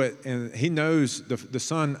this is and he knows, the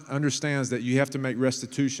son understands that you have to make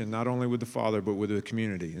restitution not only with the father but with the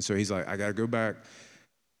community. And so he's like, I got to go back.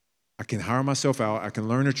 I can hire myself out. I can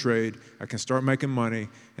learn a trade. I can start making money,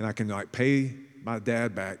 and I can pay my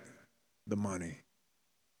dad back the money.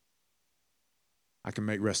 I can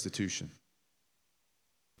make restitution.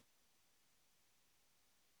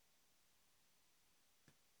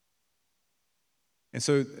 And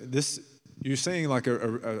so you're seeing like a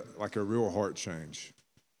real heart change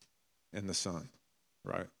in the son,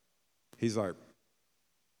 right? He's like,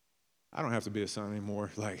 I don't have to be a son anymore.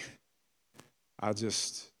 Like, I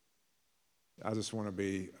just want to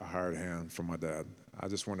be a hired hand for my dad. I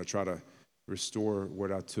just want to try to restore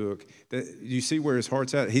what I took. You see where his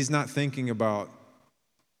heart's at? He's not thinking about,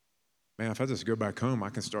 man, if I just go back home, I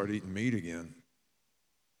can start eating meat again.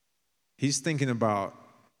 He's thinking about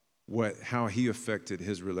how he affected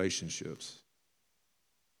his relationships.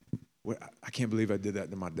 I can't believe I did that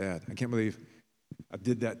to my dad. I can't believe I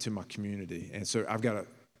did that to my community. And so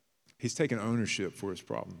he's taking ownership for his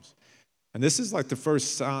problems. And this is like the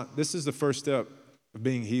first sign, this is the first step of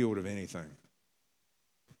being healed of anything.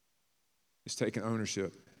 It's taking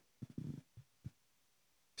ownership.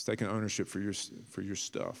 It's taking ownership for your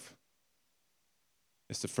stuff.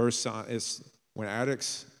 It's the first sign. It's when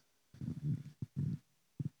addicts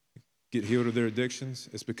get healed of their addictions,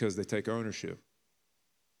 it's because they take ownership.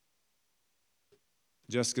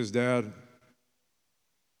 Jessica's dad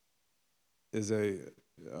is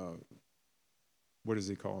what does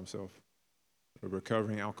he call himself? A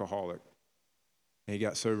recovering alcoholic. He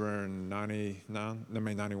got sober in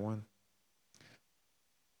 91.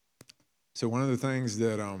 So one of the things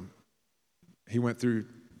that he went through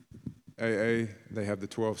AA, they have the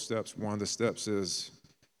 12 steps. One of the steps is,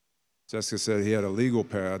 Jessica said he had a legal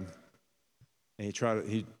pad, and he tried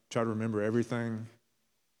to remember everything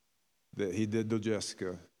that he did to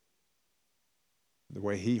Jessica. The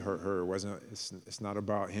way he hurt her it's not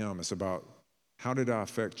about him. It's about, how did I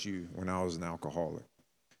affect you when I was an alcoholic?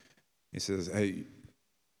 He says, hey,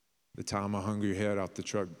 the time I hung your head out the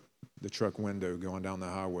truck window going down the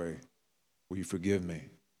highway, will you forgive me?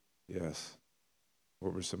 Yes.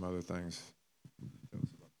 What were some other things?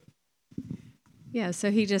 Yeah, so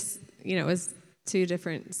he just, it was 2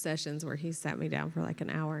 different sessions where he sat me down for like an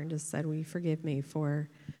hour and just said, will you forgive me for,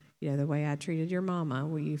 the way I treated your mama?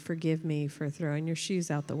 Will you forgive me for throwing your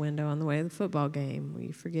shoes out the window on the way to the football game? Will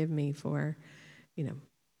you forgive me for,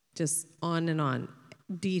 just on and on,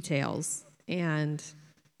 details. And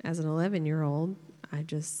as an 11-year-old, I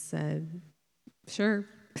just said, sure,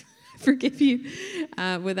 forgive you,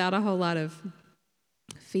 without a whole lot of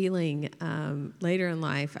feeling. Later in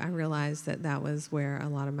life, I realized that was where a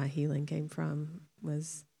lot of my healing came from,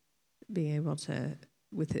 was being able to,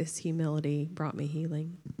 with this humility, brought me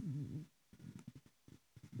healing.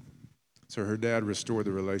 So her dad restored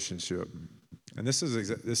the relationship. And this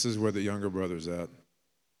is where the younger brother's at.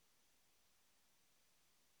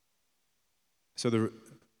 So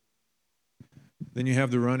then you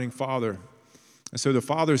have the running father. And so the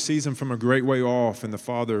father sees him from a great way off, and the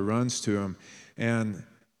father runs to him. And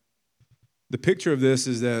the picture of this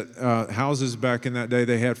is that houses back in that day,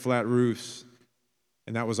 they had flat roofs.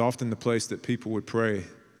 And that was often the place that people would pray.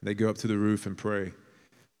 They'd go up to the roof and pray.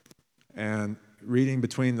 And reading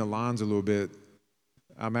between the lines a little bit,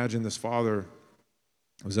 I imagine this father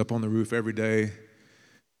was up on the roof every day.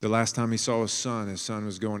 The last time he saw his son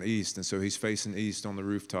was going east, and so he's facing east on the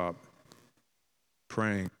rooftop,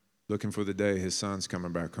 praying, looking for the day his son's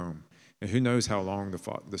coming back home. And who knows how long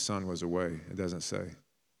the son was away? It doesn't say.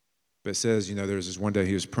 But it says, there's this one day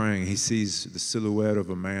he was praying. He sees the silhouette of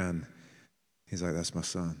a man. He's like, that's my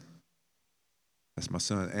son. That's my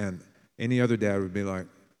son. And any other dad would be like,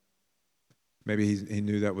 maybe he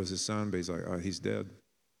knew that was his son, but he's like, oh, he's dead.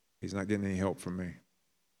 He's not getting any help from me.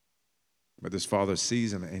 But this father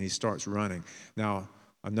sees him, and he starts running. Now,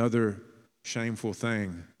 another shameful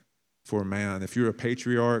thing for a man, if you're a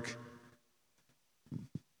patriarch,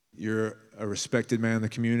 you're a respected man in the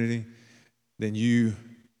community, then you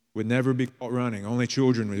would never be caught running. Only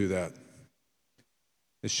children would do that.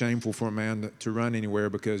 It's shameful for a man to run anywhere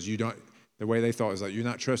because the way they thought is like, you're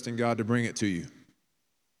not trusting God to bring it to you.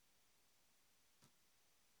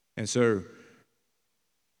 And so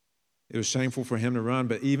it was shameful for him to run,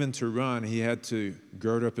 but even to run, he had to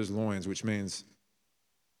gird up his loins, which means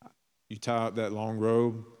you tie up that long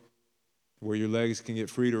robe where your legs can get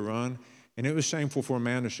free to run. And it was shameful for a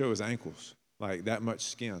man to show his ankles, like that much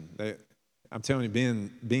skin. I'm telling you,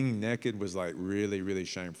 being naked was like really, really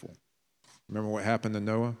shameful. Remember what happened to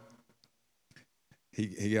Noah?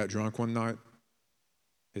 He got drunk one night.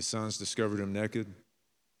 His sons discovered him naked.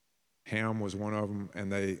 Ham was one of them,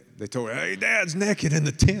 and they told him, hey, Dad's naked in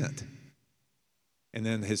the tent. And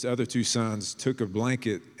then his other two sons took a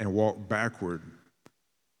blanket and walked backward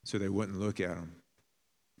so they wouldn't look at him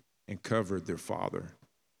and covered their father.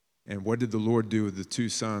 And what did the Lord do with the two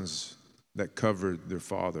sons that covered their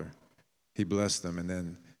father? He blessed them, and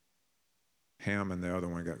then Ham and the other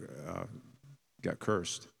one got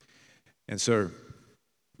cursed. And so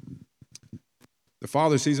the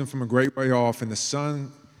father sees him from a great way off, and the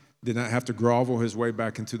son did not have to grovel his way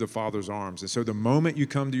back into the father's arms. And so the moment you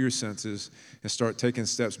come to your senses and start taking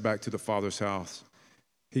steps back to the father's house,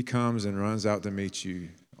 he comes and runs out to meet you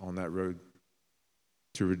on that road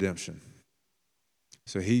to redemption.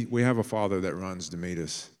 So we have a father that runs to meet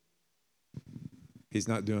us. He's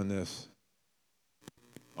not doing this.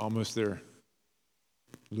 Almost there.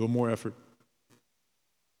 A little more effort.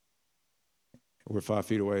 We're 5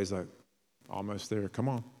 feet away. He's like, almost there. Come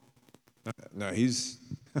on. No, he's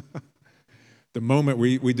the moment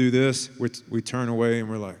we do this, we turn away and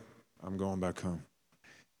we're like, I'm going back home.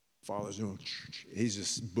 Father's doing, he's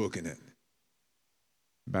just booking it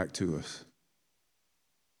back to us.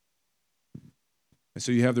 And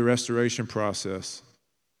so you have the restoration process.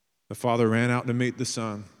 The father ran out to meet the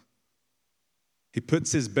son. He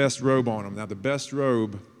puts his best robe on him. Now, the best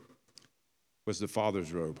robe was the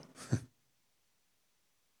father's robe.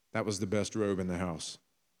 That was the best robe in the house.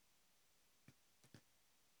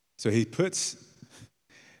 So he puts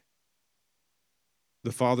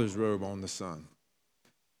the father's robe on the son.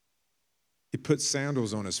 He puts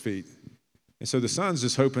sandals on his feet. And so the son's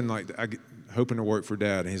just hoping to work for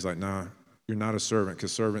dad. And he's like, nah, you're not a servant,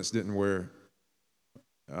 because servants didn't wear,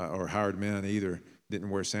 or hired men either, didn't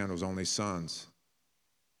wear sandals. Only sons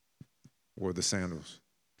wore the sandals.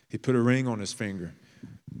 He put a ring on his finger.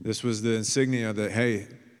 This was the insignia that, hey,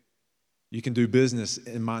 you can do business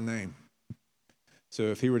in my name. So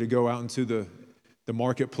if he were to go out into the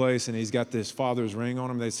marketplace and he's got this father's ring on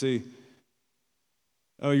him, they'd see,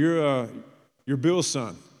 oh, you're Bill's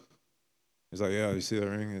son. He's like, yeah, you see that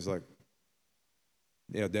ring? He's like,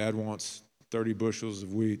 yeah, Dad wants 30 bushels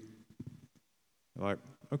of wheat. They're like,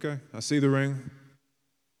 okay, I see the ring.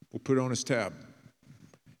 We'll put it on his tab.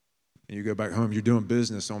 And you go back home, you're doing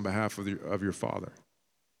business on behalf of your father.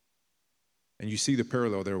 And you see the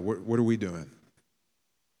parallel there. What are we doing?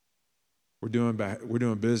 We're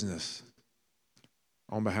doing business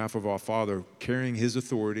on behalf of our Father, carrying His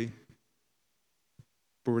authority.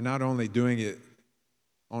 But we're not only doing it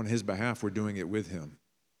on his behalf, we're doing it with him.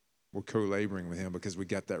 We're co-laboring with him because we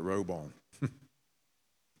got that robe on.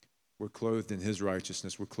 We're clothed in his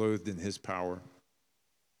righteousness. We're clothed in his power.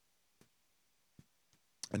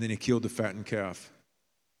 And then he killed the fattened calf,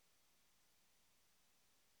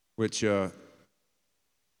 which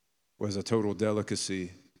was a total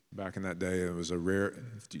delicacy back in that day. It was a rare,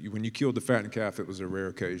 when you killed the fattened calf, it was a rare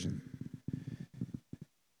occasion.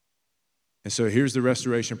 And so here's the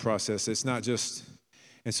restoration process. It's not just,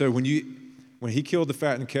 and so when he killed the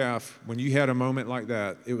fattened calf, when you had a moment like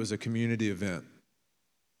that, it was a community event.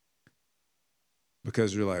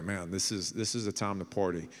 Because you're like, man, this is a time to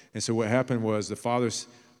party. And so what happened was the fathers,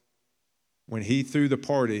 when he threw the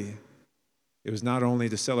party, it was not only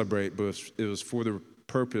to celebrate, but it was for the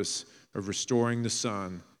purpose of restoring the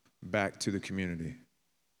son back to the community.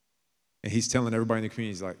 And he's telling everybody in the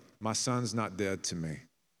community, he's like, my son's not dead to me.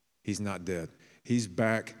 He's not dead. He's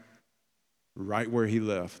back right where he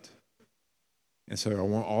left. And so I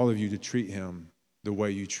want all of you to treat him the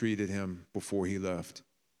way you treated him before he left.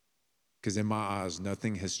 Because in my eyes,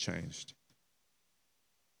 nothing has changed.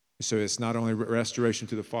 So it's not only restoration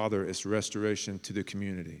to the Father, it's restoration to the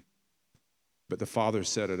community. But the Father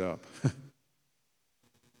set it up.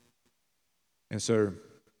 And so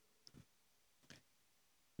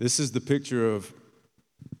this is the picture of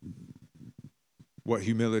what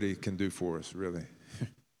humility can do for us, really.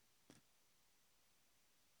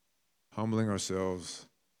 Humbling ourselves,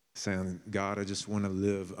 saying, God, I just want to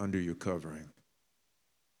live under your covering.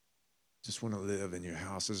 Just want to live in your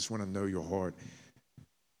house. I just want to know your heart.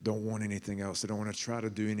 Don't want anything else. I don't want to try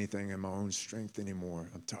to do anything in my own strength anymore.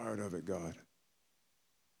 I'm tired of it, God.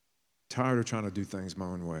 Tired of trying to do things my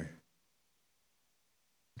own way.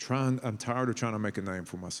 I'm tired of trying to make a name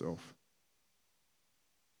for myself.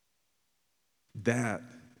 That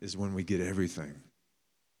is when we get everything.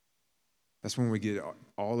 That's when we get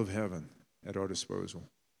all of heaven at our disposal.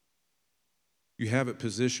 You have it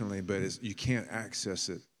positionally, but you can't access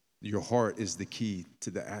it. Your heart is the key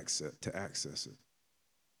to access it.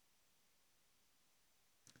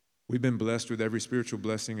 We've been blessed with every spiritual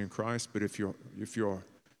blessing in Christ, but if your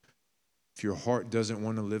heart doesn't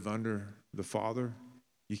want to live under the Father,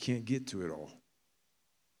 you can't get to it all.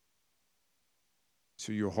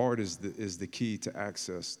 So your heart is the key to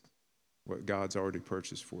access what God's already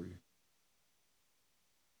purchased for you.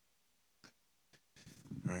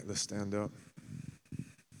 All right, let's stand up.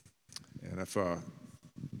 And if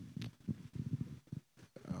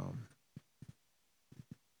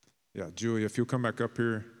Julia, if you'll come back up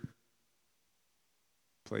here,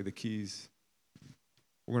 play the keys.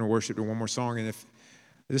 We're going to worship to one more song, and if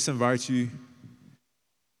I just invite you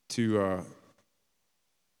to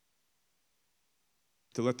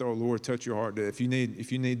let the Lord touch your heart. If you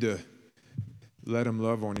need to let Him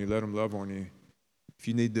love on you, let Him love on you. If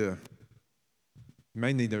you you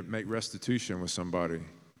may need to make restitution with somebody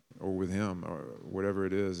or with Him or whatever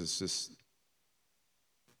it is. It's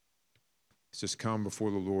just come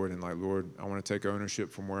before the Lord and like, Lord, I want to take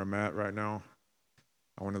ownership from where I'm at right now.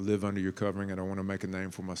 I want to live under your covering. I don't want to make a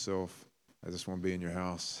name for myself. I just want to be in your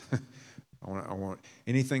house. I want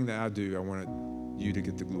anything that I do, I want you to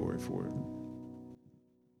get the glory for it.